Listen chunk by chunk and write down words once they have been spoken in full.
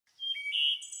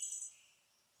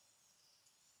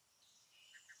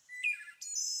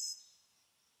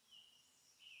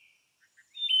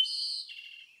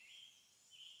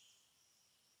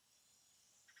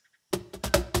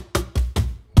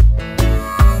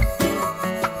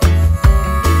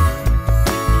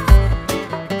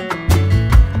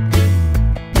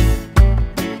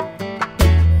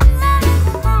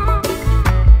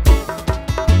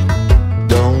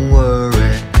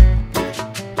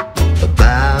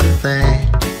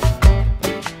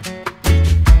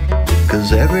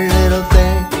'cause every little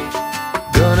thing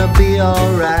gonna be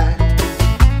alright.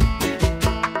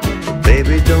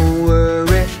 Baby, don't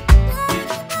worry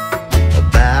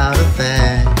about a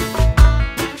thing,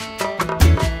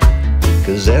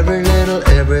 'cause every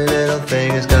little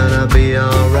thing is gonna be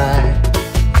alright.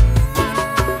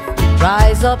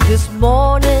 Rise up this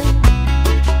morning,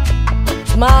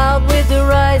 smile with the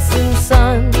rising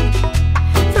sun.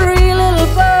 Three little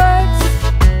birds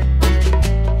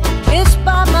pitched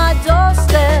by my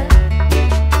doorstep,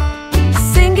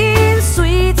 singing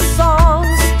sweet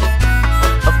songs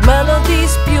of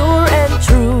melodies pure and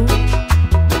true.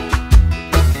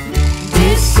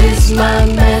 This is my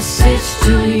message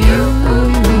to you.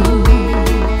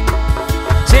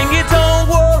 Sing it, don't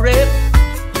worry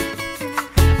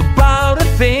about a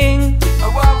thing,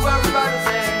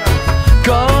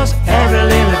 'cause every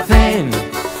little thing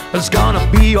is gonna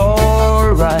be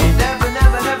alright.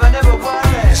 Never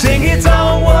worry. Sing it,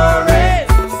 don't worry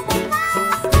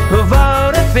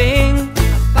about a thing,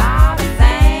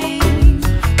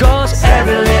 'cause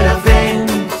every little thing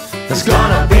is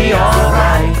gonna be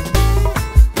alright.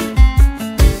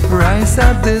 Rise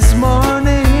up this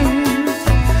morning,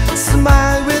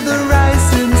 smile with the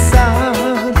rising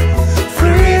sun.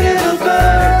 Three little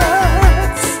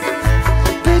birds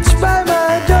pitched by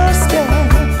my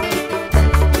doorstep,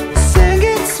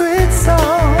 singing sweet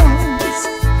songs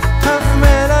of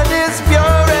melodies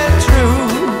pure and true,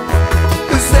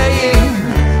 saying,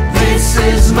 this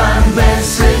is my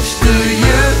message to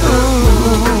you.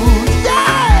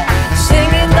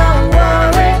 Singing, don't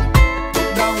worry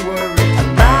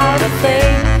about a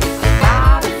thing,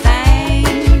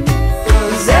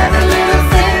 'cause every little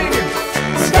thing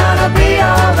is gonna be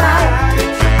alright.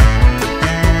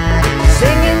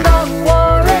 Singing, don't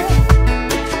worry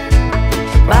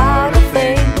about a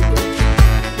thing,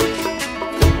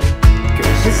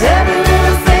 'cause every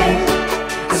little thing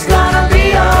is gonna be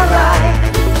alright.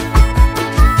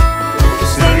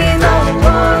 Singing, don't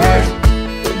worry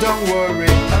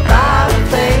about a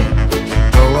thing,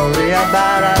 Don't worry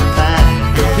about a thing.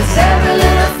 'cause every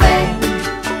little thing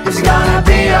is gonna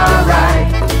be alright.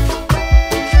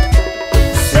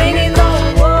 Singing, don't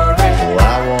worry Oh,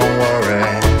 I won't worry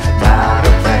about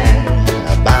a thing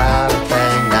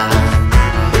now.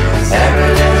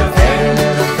 Every little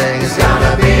thing is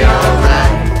gonna be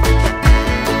alright.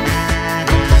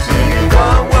 Singing,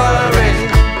 don't worry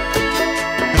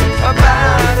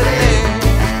about a thing.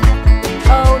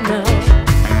 oh no.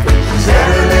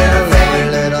 Every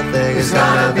little thing is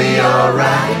gonna be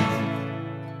alright.